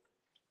football.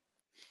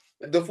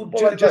 The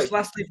football just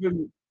lastly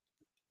from.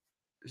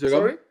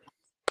 Sorry?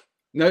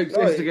 No,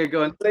 go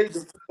on. Play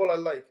the football I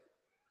like.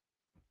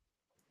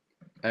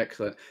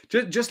 Excellent.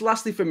 Just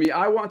lastly for me,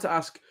 I wanted to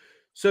ask.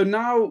 So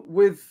now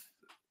with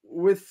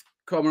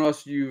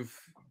Comoros, you've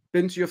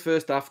been to your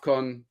first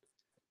AFCON.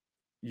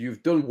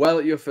 You've done well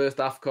at your first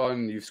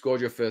AFCON. You've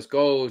scored your first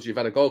goals. You've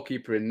had a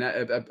goalkeeper in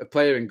net, a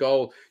player in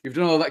goal. You've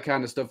done all that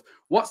kind of stuff.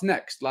 What's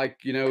next? Like,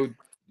 you know,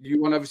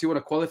 you obviously want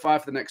to qualify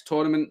for the next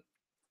tournament.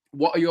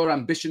 what are your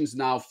ambitions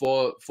now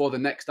for the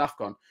next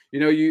AFCON? You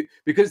know,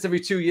 because it's every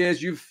 2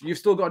 years, you've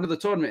still got another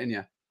tournament in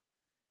you.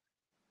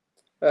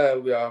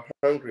 We are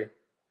hungry.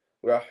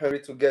 We are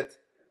hungry to get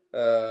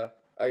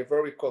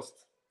Ivory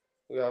Coast.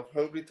 We are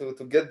hungry to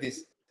get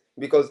this,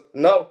 because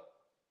now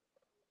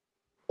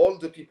all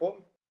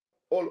people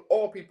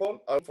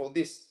are for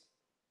this.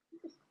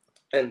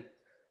 And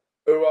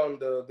around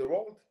the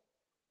world,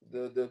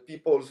 the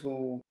peoples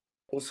who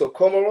saw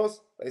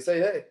Comoros, they say,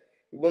 hey,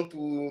 we want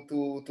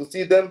to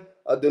see them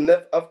at the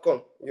next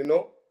AFCON, you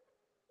know?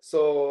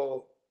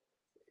 So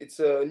it's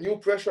a new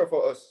pressure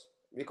for us,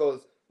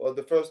 because it was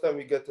the first time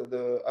we get to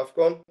the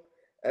AFCON,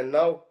 and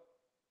now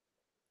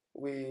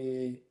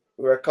we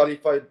were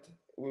qualified.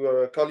 We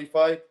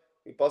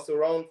passed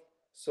around,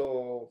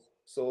 so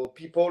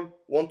people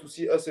want to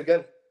see us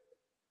again,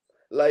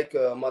 like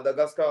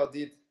Madagascar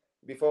did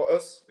before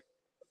us.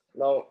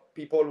 Now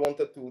people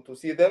wanted to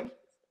see them.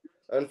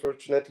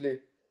 Unfortunately,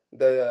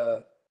 they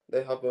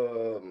have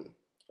a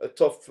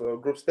tough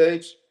group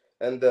stage,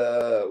 and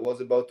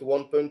was about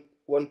 1 point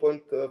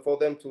for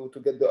them to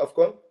get the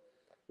AFCON.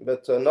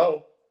 But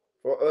now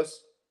for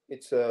us,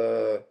 it's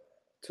to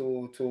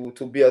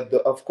be at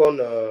the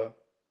AFCON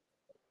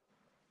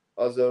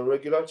as a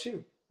regular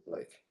team,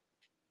 like,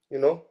 you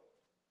know,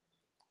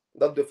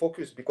 that's the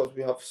focus, because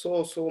we have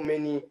so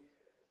many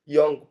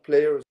young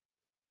players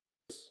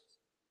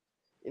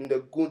in the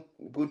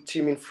good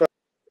team in France.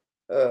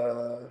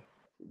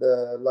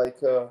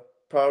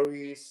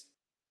 Paris,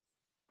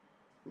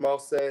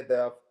 Marseille, they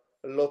have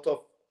a lot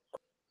of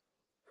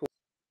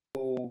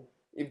who,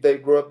 if they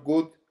grow up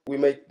good, we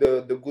make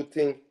the good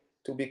thing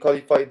to be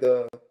qualified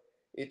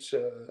each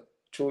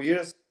 2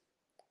 years.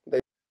 They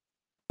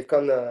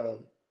can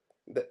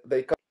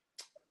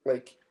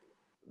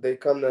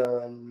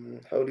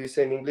how do you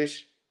say in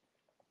English?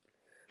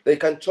 They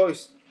can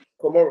choose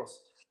Comoros,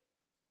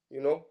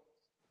 you know.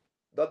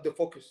 That's the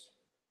focus,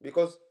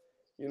 because,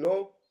 you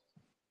know,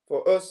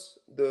 for us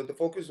the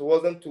focus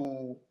wasn't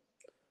to,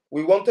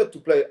 we wanted to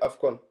play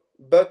AFCON,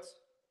 but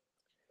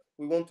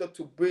we wanted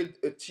to build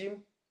a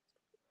team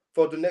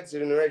for the next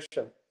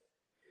generation.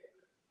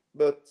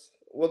 But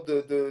what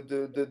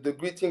the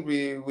great thing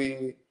we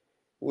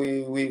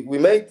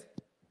made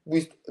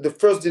with the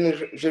first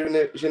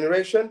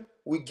generation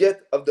we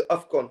get of the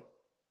AFCON,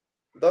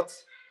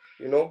 that's,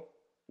 you know,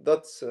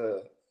 that's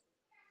a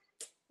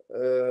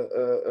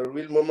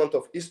real moment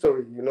of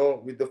history, you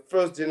know. With the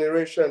first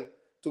generation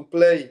to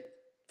play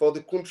for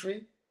the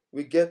country,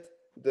 we get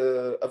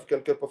the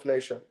African Cup of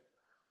Nations.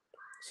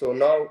 So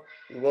now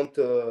we want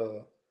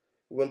to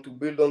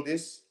build on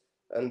this,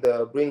 and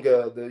bring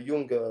the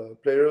young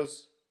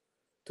players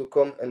to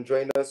come and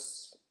join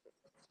us,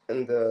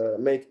 and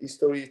make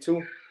history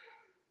too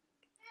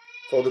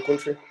for the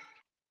country.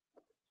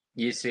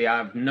 You see, I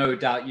have no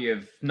doubt you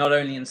have not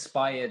only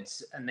inspired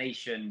a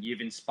nation, you've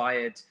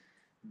inspired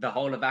the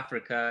whole of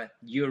Africa,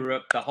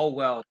 Europe, the whole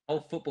world,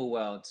 whole football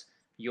world.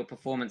 Your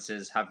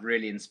performances have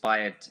really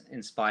inspired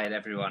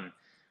everyone,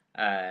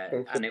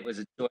 and it was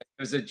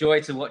a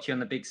joy to watch you on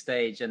the big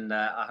stage. And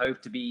I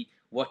hope to be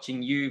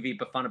watching you, the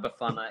Bafana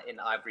Bafana, in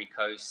Ivory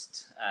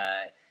Coast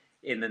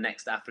in the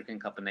next African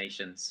Cup of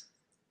Nations.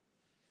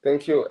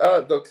 Thank you,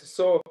 Doctor.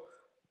 So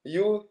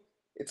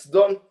it's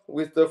done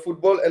with the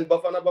football and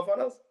Bafana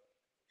Bafanas?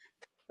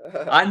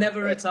 I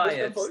never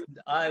retired.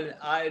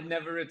 I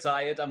never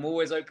retired. I'm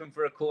always open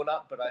for a call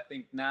up, but I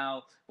think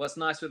now what's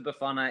nice with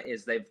Bafana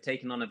is they've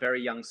taken on a very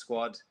young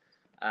squad,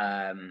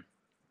 and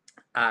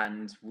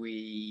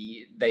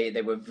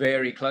they were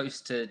very close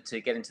to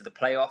getting to the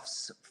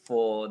playoffs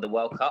for the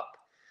World Cup.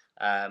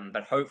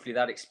 But hopefully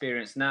that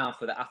experience now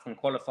for the AFCON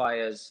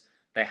qualifiers,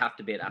 they have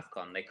to be at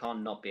AFCON. They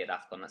can't not be at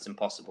AFCON. That's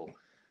impossible.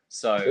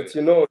 So, but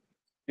you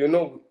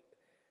know,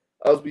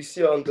 as we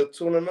see on the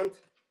tournament,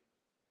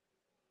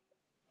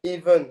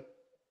 even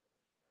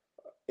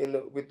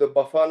with the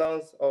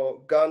Bafanas or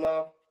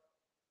Ghana,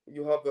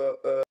 you have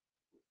a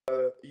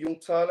young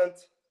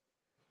talent.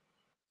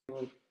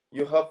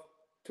 You have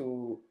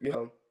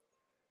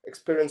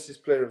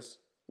experienced players,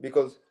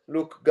 because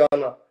look,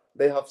 Ghana,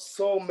 they have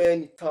so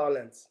many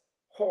talents.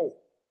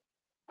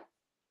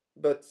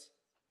 But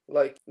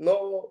like,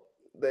 no,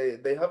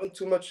 they haven't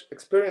too much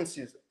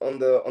experiences on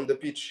the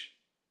pitch.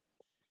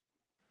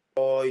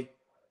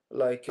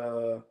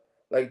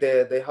 Like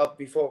they had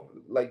before,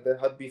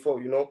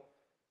 you know,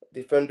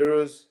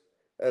 defenders,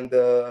 and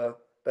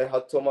they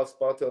had Thomas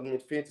Partey on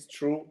midfield, it's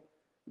true,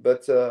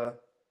 but it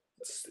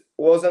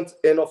wasn't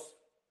enough,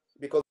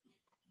 because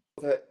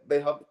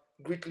they have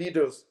great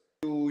leaders.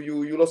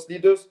 You lost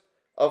leaders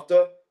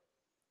after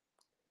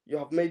you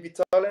have maybe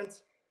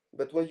talent,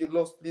 but when you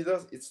lost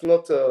leaders, it's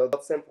not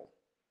that simple.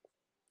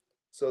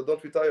 So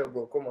don't retire,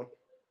 bro. Come on.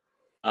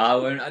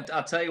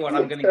 I'll tell you what.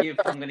 I'm going to give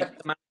the manager's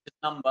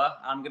number.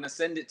 I'm going to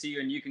send it to you,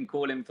 and you can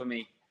call him for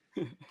me.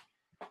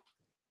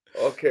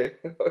 Okay.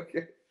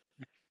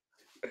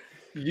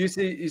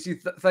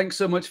 Youssouf, thanks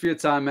so much for your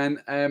time,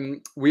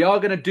 man. We are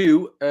going to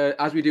do,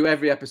 as we do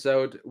every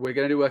episode, we're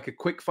going to do like a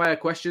quick fire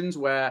questions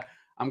where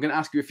I'm going to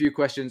ask you a few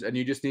questions, and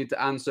you just need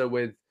to answer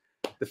with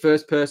the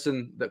first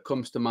person that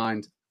comes to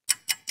mind.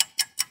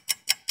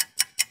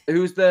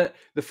 Who's the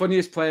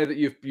funniest player that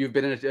you've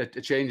been in a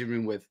changing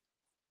room with?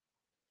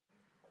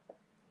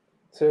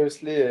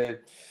 Seriously,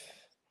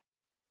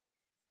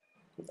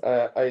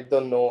 I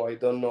don't know. I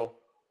don't know.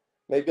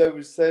 Maybe I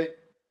will say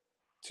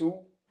two.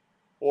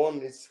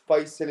 One is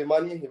Faiz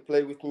Selemani. He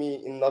played with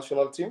me in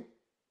national team.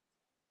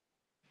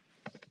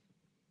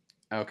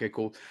 Okay,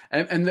 cool.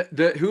 And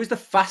who's the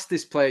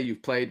fastest player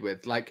you've played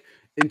with? Like,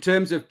 in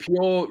terms of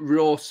pure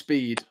raw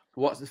speed,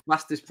 what's the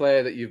fastest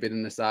player that you've been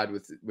in the side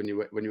with when you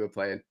were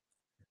playing?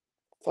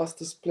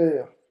 Fastest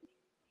player.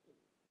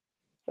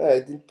 I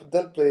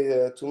didn't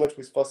play too much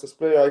with fastest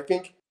player. I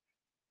think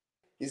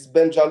it's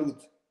Ben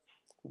Jaloud.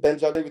 Ben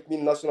Jaloud with me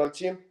in national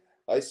team.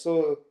 I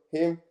saw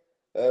him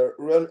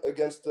run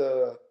against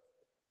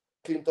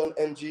Clinton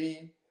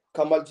NG,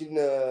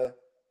 Kamaldin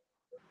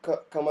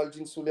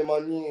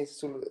Suleimani,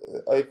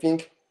 I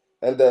think,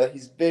 and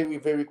he's very,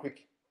 very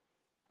quick.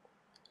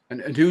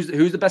 And who's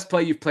the best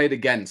player you've played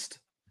against?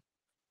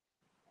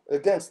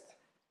 Against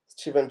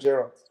Steven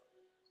Gerrard.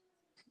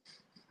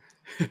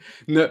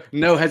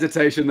 No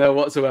hesitation there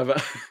whatsoever.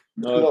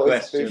 No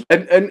question.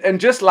 And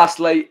just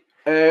lastly,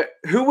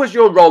 who was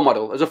your role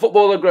model as a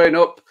footballer growing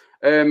up?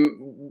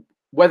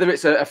 Whether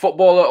it's a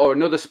footballer or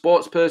another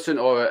sports person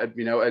or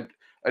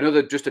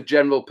another just a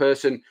general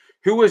person,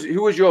 who was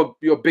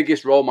your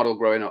biggest role model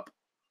growing up?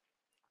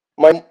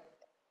 My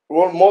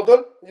role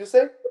model, you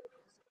say?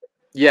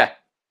 Yeah.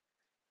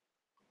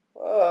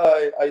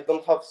 I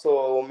don't have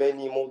so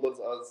many models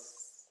as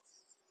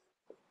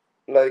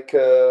like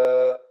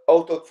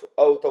out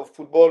of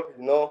football,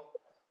 you know.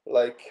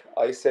 Like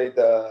I said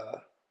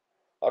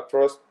at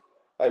first,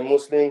 I'm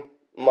Muslim.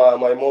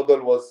 My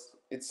model was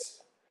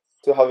it's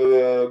to have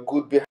a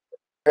good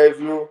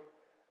behavior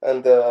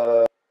and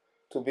to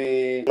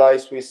be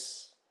nice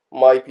with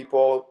my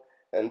people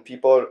and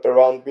people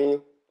around me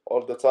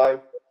all the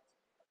time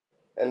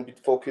and be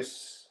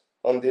focused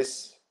on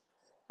this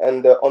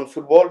and on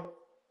football.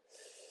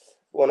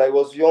 When I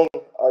was young,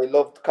 I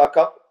loved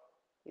Kaka.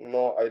 You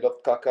know, I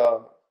loved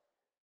Kaka